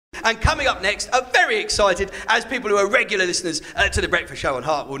And coming up next, very excited, as people who are regular listeners to The Breakfast Show on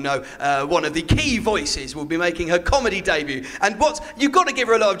Heart will know, one of the key voices will be making her comedy debut. And you've got to give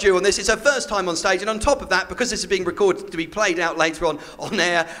her a lot of due on this. It's her first time on stage, and on top of that, because this is being recorded to be played out later on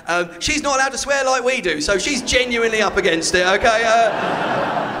air, she's not allowed to swear like we do, so she's genuinely up against it, okay?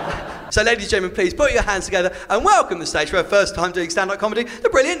 So ladies and gentlemen, please put your hands together and welcome the stage for her first time doing stand-up comedy, the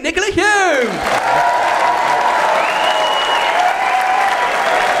brilliant Nicola Hove!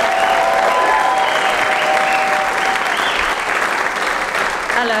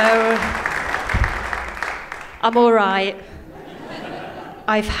 Hello. I'm all right.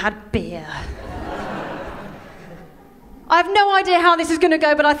 I've had beer. I have no idea how this is going to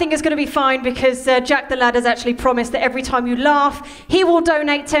go, but I think it's going to be fine because Jack the Lad has actually promised that every time you laugh, he will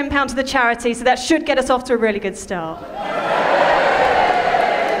donate £10 to the charity, so that should get us off to a really good start.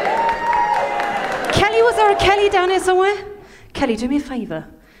 Kelly, was there a Kelly down here somewhere? Kelly, do me a favour.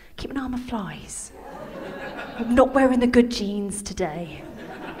 Keep an eye on my flies. I'm not wearing the good jeans today.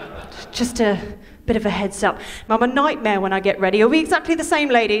 Just a bit of a heads up. I'm a nightmare when I get ready. Are we exactly the same,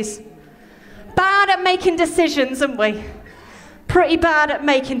 ladies? Bad at making decisions, aren't we? Pretty bad at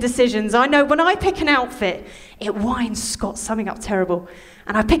making decisions. I know when I pick an outfit, it winds Scott something up terrible.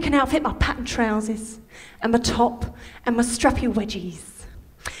 And I pick an outfit, my patterned trousers, and my top, and my strappy wedgies.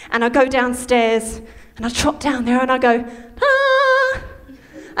 And I go downstairs, and I trot down there, and I go, ah!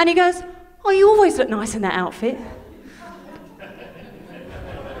 And he goes, oh, you always look nice in that outfit.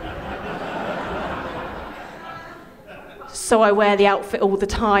 So I wear the outfit all the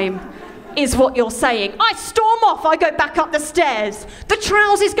time, is what you're saying. I storm off, I go back up the stairs. The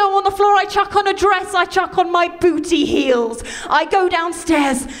trousers go on the floor, I chuck on a dress, I chuck on my booty heels. I go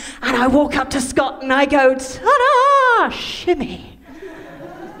downstairs and I walk up to Scott and I go, ta-da, shimmy.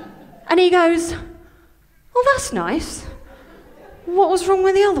 And he goes, oh, that's nice. What was wrong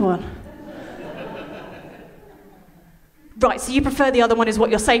with the other one? Right, so you prefer the other one is what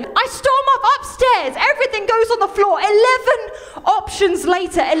you're saying. I storm off upstairs, everything goes on the floor. 11 options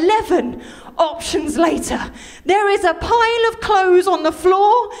later, 11 options later. There is a pile of clothes on the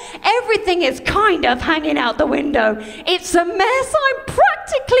floor. Everything is kind of hanging out the window. It's a mess, I'm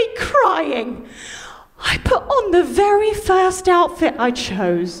practically crying. I put on the very first outfit I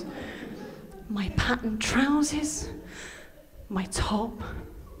chose. My patterned trousers, my top,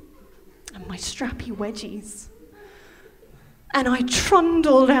 and my strappy wedgies. And I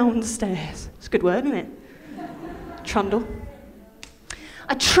trundle downstairs. It's a good word, isn't it? Trundle.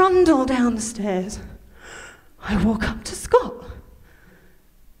 I trundle down the stairs. I walk up to Scott.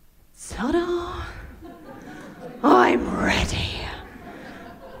 Ta-da! I'm ready.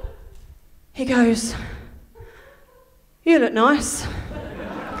 He goes, you look nice.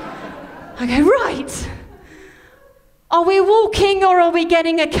 I go, right. Are we walking or are we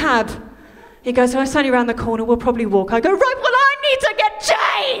getting a cab? He goes, oh, it's only around the corner, we'll probably walk. I go, right, well, I need to get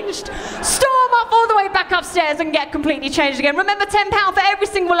changed! Storm up all the way back upstairs and get completely changed again. Remember, £10 for every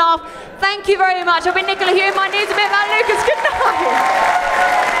single laugh. Thank you very much. I've been Nicola Hove. My name's a bit Matt Lucas. Good night.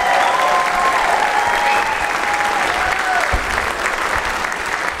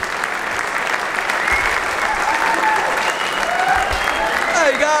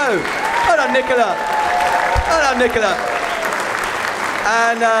 There you go. Well done, Nicola. Well done, Nicola.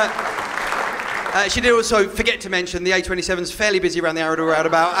 And she did also forget to mention the A27's fairly busy around the Arundel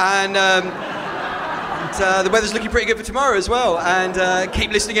roundabout, and the weather's looking pretty good for tomorrow as well. And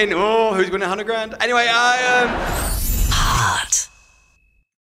keep listening in. Oh, who's winning 100 grand? Anyway, Heart.